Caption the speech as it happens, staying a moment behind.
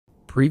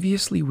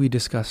Previously, we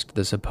discussed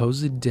the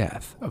supposed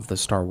death of the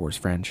Star Wars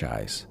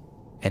franchise,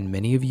 and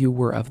many of you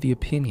were of the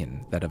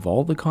opinion that of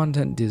all the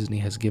content Disney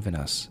has given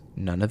us,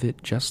 none of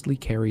it justly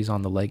carries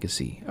on the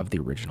legacy of the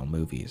original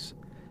movies.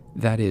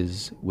 That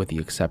is, with the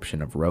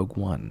exception of Rogue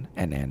One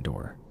and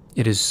Andor.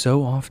 It is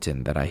so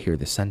often that I hear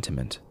the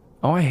sentiment,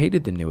 "Oh, I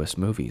hated the newest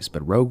movies,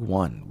 but Rogue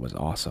One was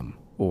awesome,"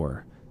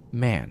 or,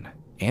 "Man,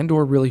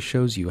 Andor really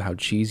shows you how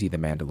cheesy The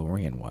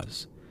Mandalorian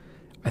was."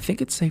 I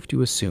think it's safe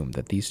to assume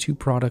that these two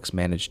products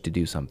managed to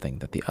do something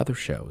that the other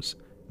shows,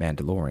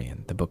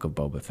 Mandalorian, The Book of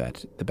Boba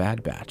Fett, The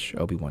Bad Batch,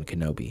 Obi-Wan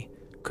Kenobi,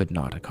 could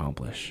not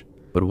accomplish.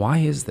 But why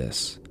is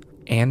this?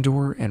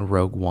 Andor and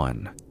Rogue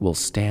One will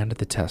stand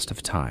the test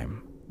of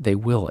time. They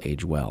will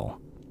age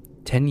well.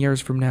 10 years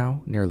from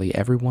now, nearly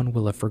everyone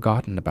will have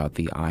forgotten about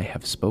the I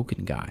Have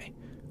Spoken guy,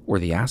 or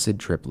the acid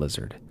trip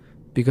lizard,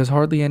 because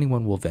hardly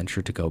anyone will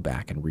venture to go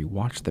back and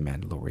rewatch The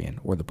Mandalorian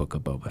or The Book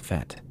of Boba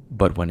Fett.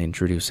 But when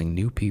introducing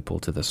new people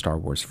to the Star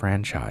Wars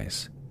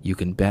franchise, you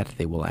can bet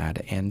they will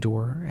add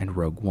Andor and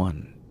Rogue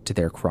One to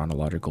their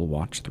chronological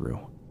watch-through.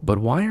 But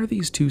why are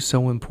these two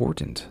so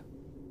important?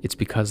 It's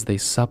because they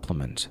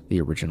supplement the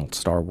original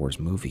Star Wars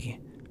movie,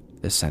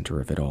 the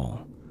center of it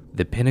all.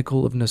 The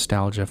pinnacle of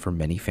nostalgia for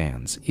many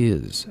fans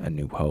is A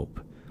New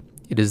Hope.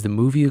 It is the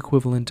movie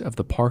equivalent of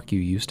the park you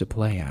used to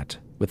play at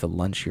with the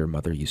lunch your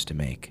mother used to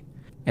make.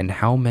 And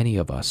how many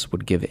of us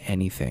would give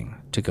anything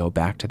to go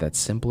back to that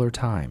simpler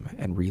time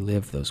and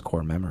relive those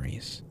core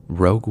memories?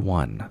 Rogue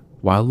One,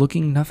 while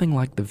looking nothing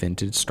like the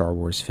vintage Star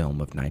Wars film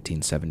of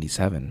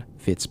 1977,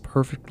 fits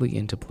perfectly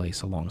into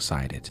place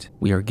alongside it.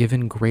 We are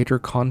given greater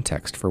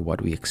context for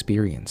what we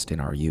experienced in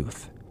our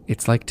youth.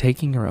 It's like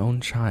taking your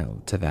own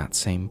child to that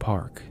same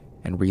park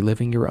and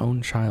reliving your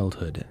own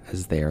childhood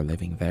as they are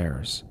living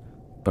theirs,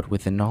 but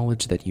with the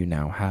knowledge that you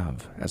now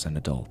have as an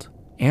adult.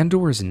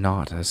 Andor is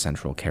not a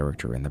central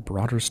character in the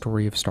broader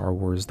story of Star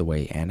Wars the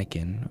way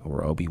Anakin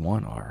or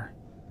Obi-Wan are,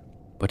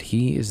 but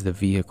he is the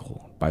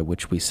vehicle by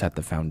which we set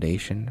the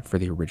foundation for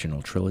the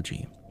original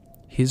trilogy.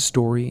 His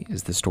story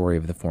is the story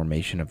of the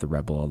formation of the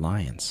Rebel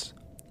Alliance.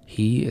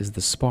 He is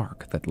the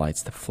spark that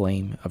lights the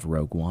flame of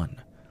Rogue One,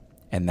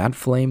 and that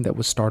flame that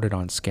was started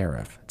on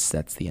Scarif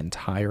sets the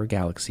entire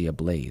galaxy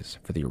ablaze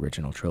for the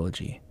original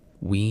trilogy.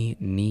 We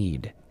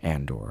need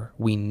Andor,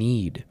 we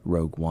need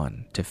Rogue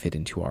One to fit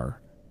into our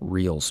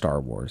real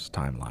Star Wars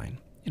timeline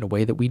in a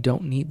way that we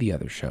don't need the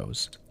other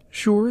shows.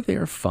 Sure, they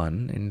are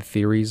fun, and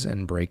theories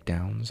and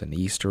breakdowns and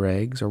Easter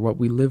eggs are what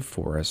we live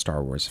for as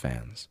Star Wars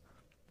fans,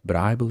 but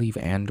I believe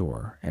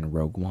Andor and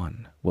Rogue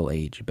One will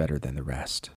age better than the rest.